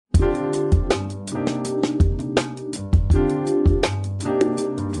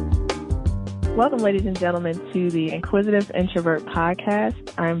Welcome, ladies and gentlemen, to the Inquisitive Introvert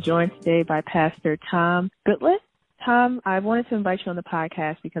Podcast. I'm joined today by Pastor Tom Goodlett. Tom, I wanted to invite you on the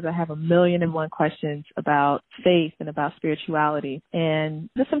podcast because I have 1,000,001 questions about faith and about spirituality. And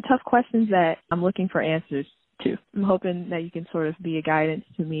there's some tough questions that I'm looking for answers to. I'm hoping that you can sort of be a guidance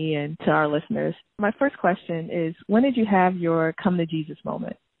to me and to our listeners. My first question is, when did you have your come to Jesus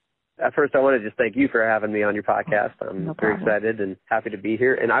moment? At first, I want to just thank you for having me on your podcast. I'm very excited and happy to be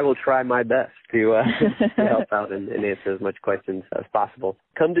here, and I will try my best to help out and answer as much questions as possible.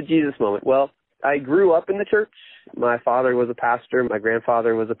 Come to Jesus moment. Well, I grew up in the church. My father was a pastor. My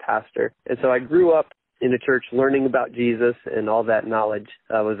grandfather was a pastor. And so I grew up in the church learning about Jesus, and all that knowledge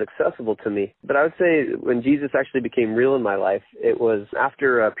was accessible to me. But I would say when Jesus actually became real in my life, it was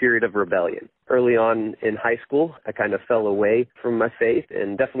after a period of rebellion. Early on in high school, I kind of fell away from my faith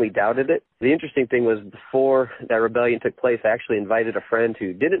and definitely doubted it. The interesting thing was before that rebellion took place, I actually invited a friend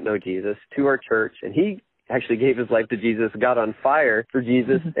who didn't know Jesus to our church, and he actually gave his life to Jesus, got on fire for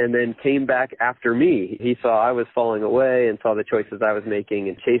Jesus, and then came back after me. He saw I was falling away and saw the choices I was making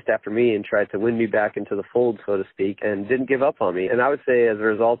and chased after me and tried to win me back into the fold, so to speak, and didn't give up on me. And I would say as a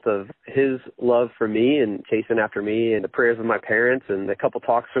result of his love for me and chasing after me and the prayers of my parents and a couple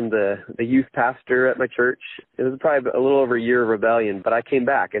talks from the youth pastor at my church, it was probably a little over a year of rebellion, but I came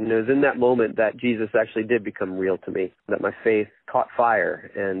back. And it was in that moment that Jesus actually did become real to me, that my faith caught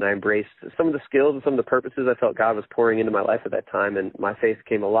fire, and I embraced some of the skills and some of the purposes I felt God was pouring into my life at that time, and my faith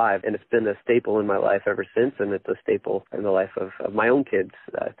came alive, and it's been a staple in my life ever since, and it's a staple in the life of my own kids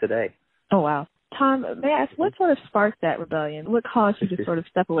today. Oh, wow. Tom, may I ask, what sort of sparked that rebellion? What caused you to sort of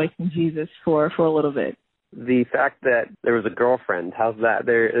step away from Jesus for a little bit? The fact that there was a girlfriend, how's that?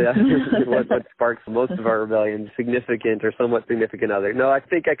 What sparks most of our rebellion, significant or somewhat significant other. No, I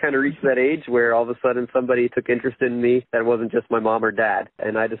think I kind of reached that age where all of a sudden somebody took interest in me that wasn't just my mom or dad.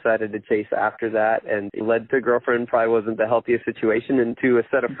 And I decided to chase after that, and it led to a girlfriend, probably wasn't the healthiest situation, and to a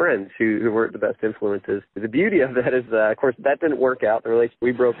set of friends who weren't the best influences. The beauty of that is, of course, that didn't work out. The relationship,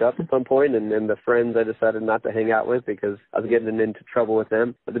 we broke up at some point, and the friends I decided not to hang out with because I was getting into trouble with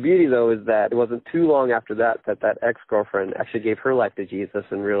them. But the beauty, though, is that it wasn't too long after that ex-girlfriend actually gave her life to Jesus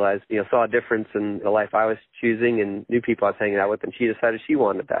and realized, saw a difference in the life I was choosing and new people I was hanging out with, and she decided she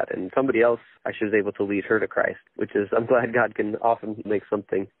wanted that. And somebody else actually was able to lead her to Christ, which is, I'm glad God can often make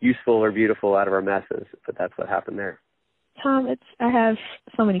something useful or beautiful out of our messes, but that's what happened there. Tom, I have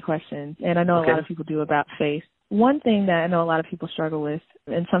so many questions, and I know a lot of people do about faith. One thing that I know a lot of people struggle with,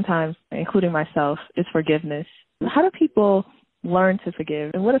 and sometimes, including myself, is forgiveness. How do people learn to forgive,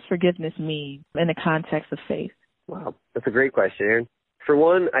 and what does forgiveness mean in the context of faith? Wow, that's a great question, Aaron. For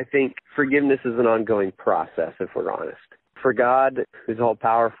one, I think forgiveness is an ongoing process, if we're honest. For God, who's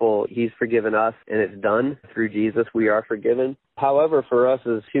all-powerful, he's forgiven us, and it's done through Jesus. We are forgiven. However, for us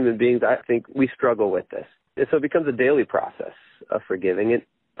as human beings, I think we struggle with this. And so it becomes a daily process of forgiving it.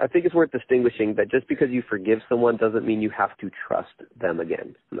 I think it's worth distinguishing that just because you forgive someone doesn't mean you have to trust them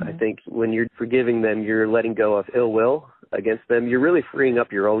again. Mm-hmm. I think when you're forgiving them, you're letting go of ill will against them. You're really freeing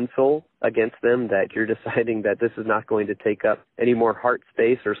up your own soul against them, that you're deciding that this is not going to take up any more heart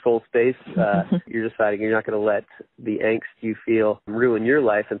space or soul space. You're deciding you're not going to let the angst you feel ruin your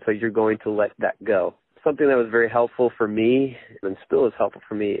life, and so you're going to let that go. Something that was very helpful for me, and still is helpful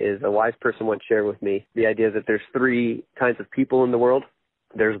for me, is a wise person once shared with me the idea that there's three kinds of people in the world.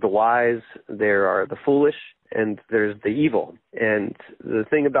 There's the wise, there are the foolish, and there's the evil. And the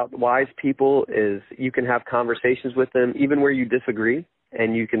thing about wise people is you can have conversations with them even where you disagree,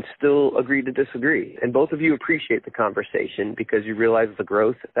 and you can still agree to disagree. And both of you appreciate the conversation because you realize the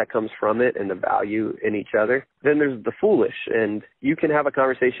growth that comes from it and the value in each other. Then there's the foolish, and you can have a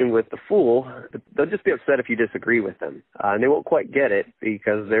conversation with the fool. They'll just be upset if you disagree with them, and they won't quite get it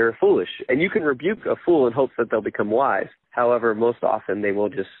because they're foolish. And you can rebuke a fool in hopes that they'll become wise. However, most often they will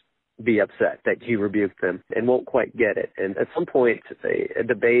just be upset that you rebuked them and won't quite get it. And at some point, a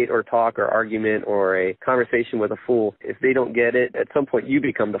debate or talk or argument or a conversation with a fool, if they don't get it, at some point you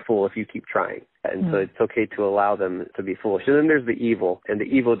become the fool if you keep trying. And so it's okay to allow them to be foolish. And then there's the evil, and the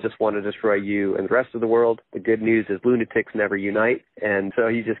evil just want to destroy you and the rest of the world. The good news is lunatics never unite, and so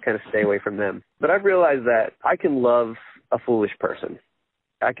you just kind of stay away from them. But I've realized that I can love a foolish person.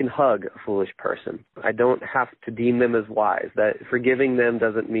 I can hug a foolish person. I don't have to deem them as wise. That forgiving them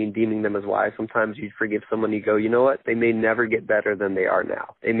doesn't mean deeming them as wise. Sometimes you forgive someone, you go, you know what? They may never get better than they are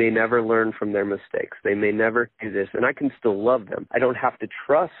now. They may never learn from their mistakes. They may never do this, and I can still love them. I don't have to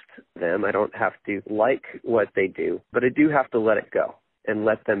trust them. I don't have to like what they do, but I do have to let it go and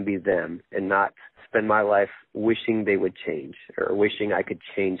let them be them and not spend my life wishing they would change or wishing I could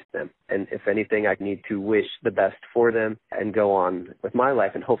change them. And if anything, I need to wish the best for them and go on with my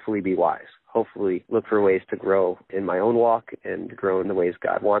life and hopefully be wise. hopefully look for ways to grow in my own walk and grow in the ways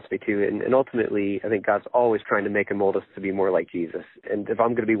God wants me to. And ultimately, I think God's always trying to make and mold us to be more like Jesus. And if I'm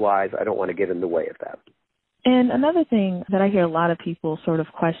going to be wise, I don't want to get in the way of that. And another thing that I hear a lot of people sort of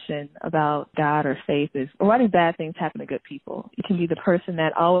question about God or faith is, why do bad things happen to good people? You can be the person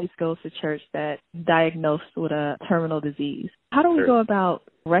that always goes to church that's diagnosed with a terminal disease. How do we go about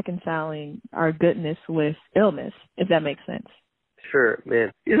reconciling our goodness with illness, if that makes sense? Sure,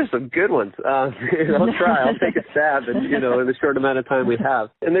 man. These are some good ones. I'll try. I'll take a stab in the short amount of time we have.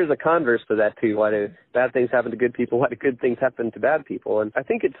 And there's a converse to that, too. Why do bad things happen to good people? Why do good things happen to bad people? And I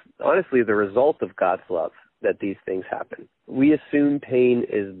think it's honestly the result of God's love that these things happen. We assume pain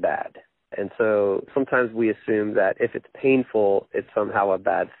is bad. And so sometimes we assume that if it's painful, it's somehow a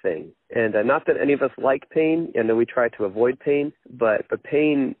bad thing. And not that any of us like pain, and we try to avoid pain, but the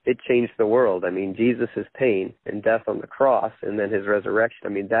pain, it changed the world. I mean, Jesus' pain and death on the cross and then his resurrection, I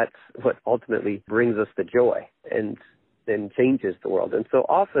mean, that's what ultimately brings us the joy and changes the world. And so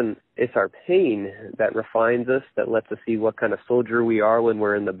often it's our pain that refines us, that lets us see what kind of soldier we are when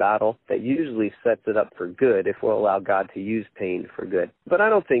we're in the battle, that usually sets it up for good if we'll allow God to use pain for good. But I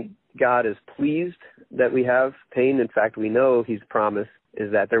don't think God is pleased that we have pain. In fact, we know he's promised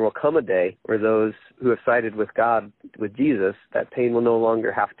is that there will come a day where those who have sided with God, with Jesus, that pain will no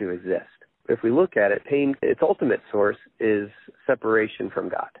longer have to exist. If we look at it, pain, its ultimate source is separation from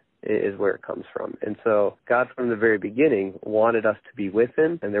God, is where it comes from. And so God from the very beginning wanted us to be with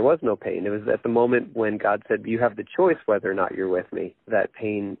him, and there was no pain. It was at the moment when God said, you have the choice whether or not you're with me, that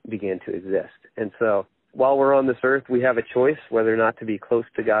pain began to exist. And so while we're on this earth, we have a choice whether or not to be close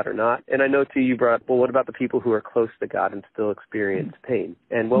to God or not. And I know, too, you brought up, well, what about the people who are close to God and still experience pain?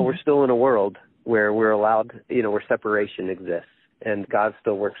 And, well, we're still in a world where we're allowed, where separation exists. And God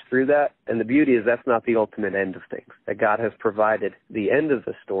still works through that. And the beauty is that's not the ultimate end of things, that God has provided the end of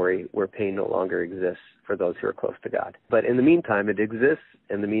the story where pain no longer exists for those who are close to God. But in the meantime, it exists.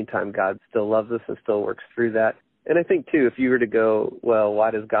 In the meantime, God still loves us and still works through that. And I think, too, if you were to go, well, why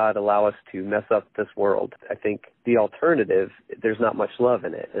does God allow us to mess up this world? I think the alternative, there's not much love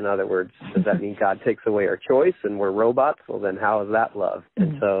in it. In other words, does that mean God takes away our choice and we're robots? Well, then how is that love?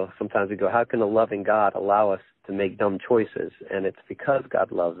 And so sometimes we go, how can a loving God allow us to make dumb choices? And it's because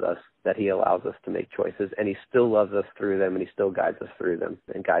God loves us that he allows us to make choices, and he still loves us through them, and he still guides us through them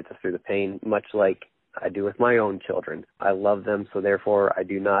and guides us through the pain, much like I do with my own children. I love them, so therefore I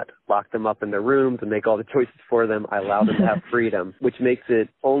do not lock them up in their rooms and make all the choices for them. I allow them to have freedom, which makes it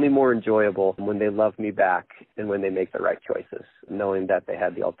only more enjoyable when they love me back and when they make the right choices, knowing that they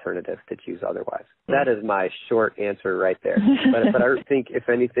had the alternative to choose otherwise. That is my short answer right there. But I think, if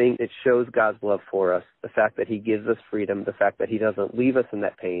anything, it shows God's love for us, the fact that he gives us freedom, the fact that he doesn't leave us in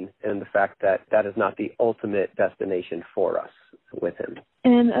that pain, and the fact that that is not the ultimate destination for us with him.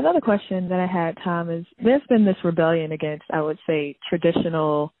 And another question that I had, Tom, is there's been this rebellion against, I would say,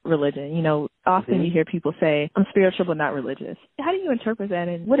 traditional religion. Often you hear people say, I'm spiritual but not religious. How do you interpret that,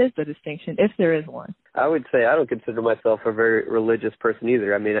 and what is the distinction, if there is one? I would say I don't consider myself a very religious person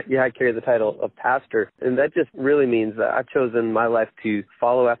either. I mean, I carry the title of pastor, and that just really means that I've chosen my life to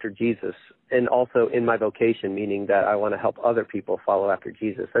follow after Jesus, and also in my vocation, meaning that I want to help other people follow after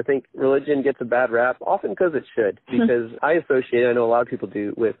Jesus. I think religion gets a bad rap, often because it should, because I know a lot of people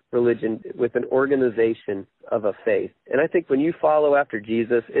do, with religion, with an organization of a faith. And I think when you follow after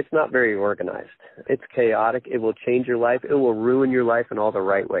Jesus, it's not very organized. It's chaotic. It will change your life. It will ruin your life in all the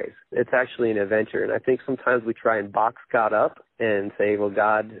right ways. It's actually an adventure. And I think sometimes we try and box God up and say, well,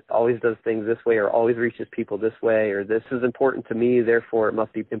 God always does things this way, or always reaches people this way, or this is important to me, therefore it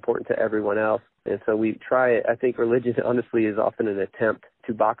must be important to everyone else. And so we try, I think religion honestly is often an attempt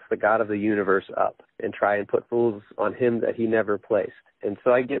to box the God of the universe up and try and put rules on him that he never placed. And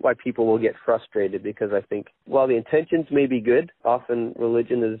so I get why people will get frustrated, because I think while the intentions may be good, often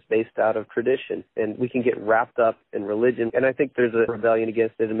religion is based out of tradition, and we can get wrapped up in religion. And I think there's a rebellion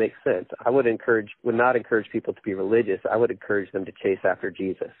against it. It makes sense. I would not encourage people to be religious. I would encourage them to chase after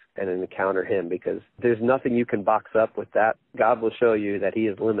Jesus and encounter him, because there's nothing you can box up with that. God will show you that he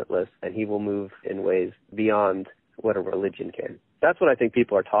is limitless, and he will move in ways beyond what a religion can. That's what I think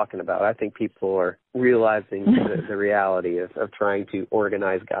people are talking about. I think people are realizing the reality of trying to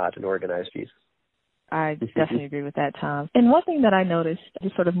organize God and organize Jesus. I definitely agree with that, Tom. And one thing that I noticed,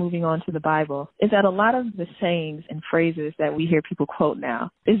 just sort of moving on to the Bible, is that a lot of the sayings and phrases that we hear people quote now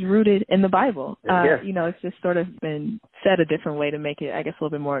is rooted in the Bible. It's just sort of been said a different way to make it, I guess, a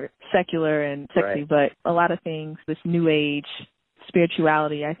little bit more secular and sexy. Right. But a lot of things, this new age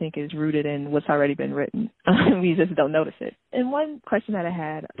spirituality, I think, is rooted in what's already been written. We just don't notice it. And one question that I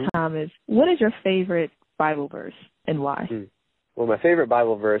had, Tom, is what is your favorite Bible verse and why? Well, my favorite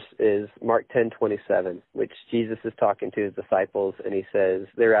Bible verse is Mark 10:27, which Jesus is talking to his disciples, and he says,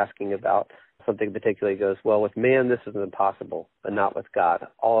 they're asking about something particularly. He goes, well, with man this is impossible, but not with God.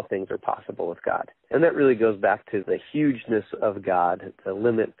 All things are possible with God. And that really goes back to the hugeness of God, the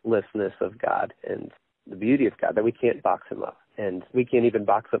limitlessness of God, and the beauty of God, that we can't box him up. And we can't even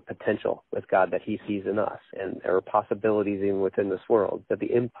box up potential with God that he sees in us. And there are possibilities even within this world, that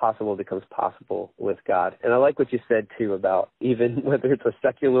the impossible becomes possible with God. And I like what you said, too, about even whether it's a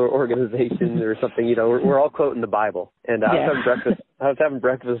secular organization or something, we're all quoting the Bible. And I was having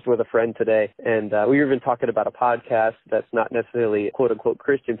breakfast with a friend today, and we were even talking about a podcast that's not necessarily a quote-unquote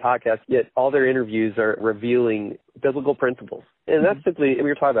Christian podcast, yet all their interviews are revealing biblical principles. And that's simply, we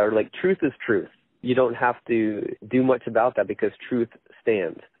were talking about, like, truth is truth. You don't have to do much about that because truth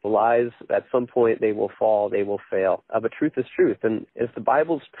stands. Lies, at some point, they will fall, they will fail. But truth is truth. And if the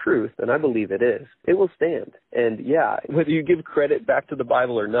Bible's truth, and I believe it is, it will stand. And yeah, whether you give credit back to the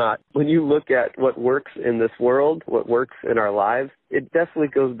Bible or not, when you look at what works in this world, what works in our lives, it definitely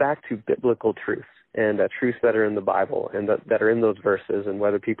goes back to biblical truths and truths that are in the Bible and that are in those verses, and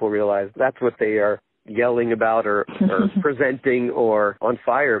whether people realize that's what they are yelling about or presenting or on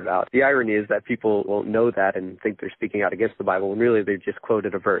fire about. The irony is that people won't know that and think they're speaking out against the Bible, when really they've just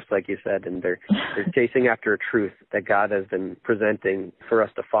quoted a verse, like you said, and they're chasing after a truth that God has been presenting for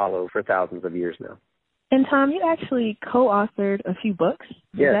us to follow for thousands of years now. And Tom, you actually co-authored a few books.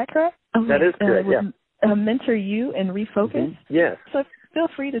 Is that correct? Okay. That is correct, Mentor You and Refocus? Mm-hmm. Yes. So feel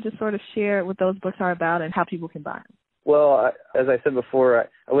free to just sort of share what those books are about and how people can buy them. Well, as I said before,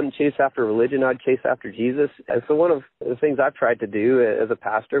 I wouldn't chase after religion. I'd chase after Jesus. And so one of the things I've tried to do as a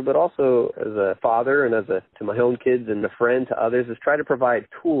pastor, but also as a father and to my own kids and a friend to others, is try to provide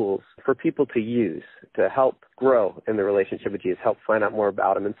tools for people to use to help grow in the relationship with Jesus, help find out more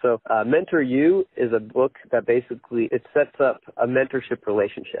about him. And so Mentor You is a book that basically, it sets up a mentorship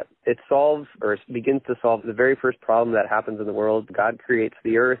relationship. It solves, or begins to solve, the very first problem that happens in the world. God creates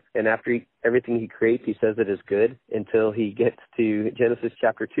the earth, and after everything he creates, he says it is good, until he gets to Genesis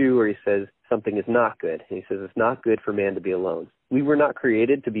chapter 2, where he says something is not good. And he says it's not good for man to be alone. We were not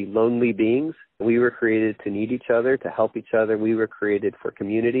created to be lonely beings. We were created to need each other, to help each other. We were created for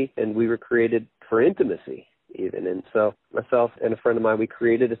community, and we were created for intimacy even. And so myself and a friend of mine, we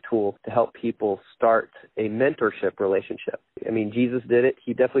created a tool to help people start a mentorship relationship. I mean, Jesus did it.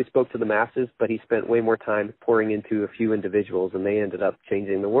 He definitely spoke to the masses, but he spent way more time pouring into a few individuals, and they ended up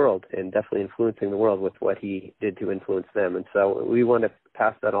changing the world and definitely influencing the world with what he did to influence them. And so we want to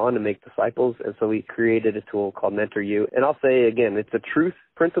pass that on and make disciples. And so we created a tool called Mentor You. And I'll say again, it's a truth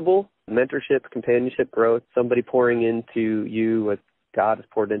principle, mentorship, companionship, growth, somebody pouring into you what God has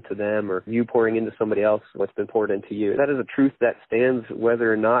poured into them, or you pouring into somebody else what's been poured into you. That is a truth that stands whether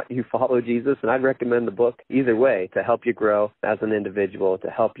or not you follow Jesus. And I'd recommend the book either way, to help you grow as an individual, to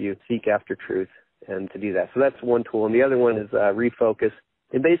help you seek after truth and to do that. So that's one tool. And the other one is Refocus.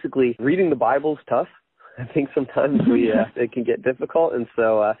 And basically, reading the Bible is tough. I think sometimes it can get difficult. And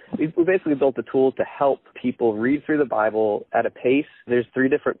so we basically built a tool to help people read through the Bible at a pace. There's 3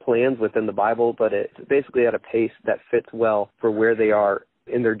 different plans within the Bible, but it's basically at a pace that fits well for where they are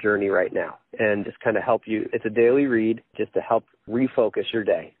in their journey right now, and just kind of help you. It's a daily read just to help refocus your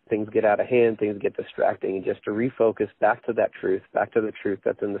day. Things get out of hand, things get distracting, and just to refocus back to that truth, back to the truth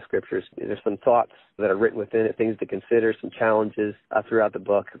that's in the scriptures. There's some thoughts that are written within it, things to consider, some challenges throughout the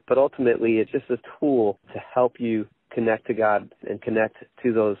book. But ultimately, it's just a tool to help you connect to God and connect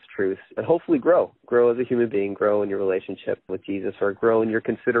to those truths, and hopefully grow as a human being, grow in your relationship with Jesus, or grow in your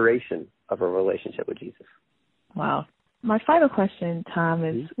consideration of a relationship with Jesus. Wow. My final question, Tom,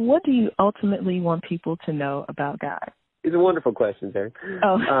 is what do you ultimately want people to know about God? These are wonderful questions, Erin.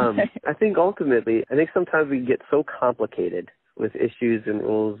 I think ultimately, sometimes we get so complicated with issues and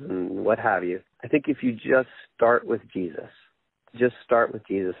rules and what have you. I think if you just start with Jesus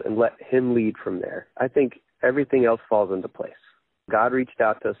and let him lead from there, I think everything else falls into place. God reached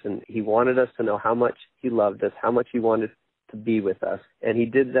out to us, and he wanted us to know how much he loved us, how much he wanted to be with us. And he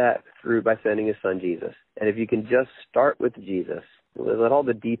did that by sending his son, Jesus. And if you can just start with Jesus, let all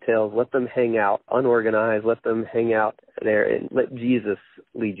the details, let them hang out unorganized, let them hang out there, and let Jesus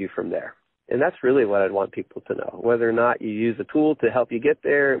lead you from there. And that's really what I'd want people to know. Whether or not you use a tool to help you get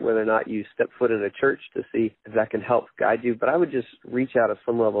there, whether or not you step foot in a church to see if that can help guide you. But I would just reach out at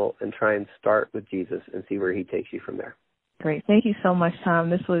some level and try and start with Jesus and see where he takes you from there. Great. Thank you so much, Tom.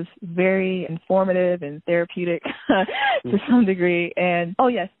 This was very informative and therapeutic to some degree. And,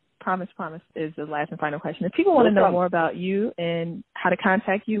 promise is the last and final question. If people want to know more about you and how to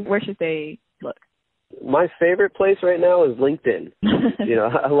contact you, where should they look? My favorite place right now is LinkedIn.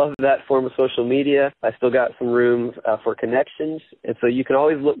 I love that form of social media. I still got some room for connections. And so you can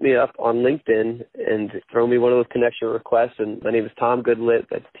always look me up on LinkedIn and throw me one of those connection requests. And my name is Tom Goodlet.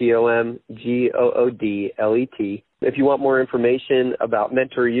 That's TomGoodlet. If you want more information about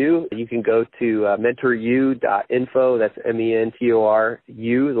Mentor U, you can go to mentoru.info. That's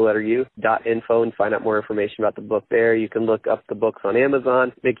MENTORU, the letter U, .info, and find out more information about the book there. You can look up the books on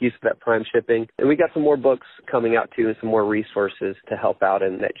Amazon, make use of that Prime shipping. And we got some more books coming out too and some more resources to help out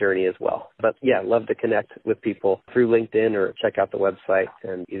in that journey as well. But yeah, love to connect with people through LinkedIn or check out the website.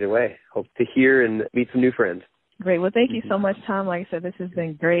 And either way, hope to hear and meet some new friends. Great. Well, thank you so much, Tom. Like I said, this has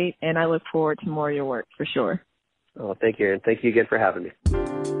been great, and I look forward to more of your work for sure. Oh, thank you, Aaron. Thank you again for having me.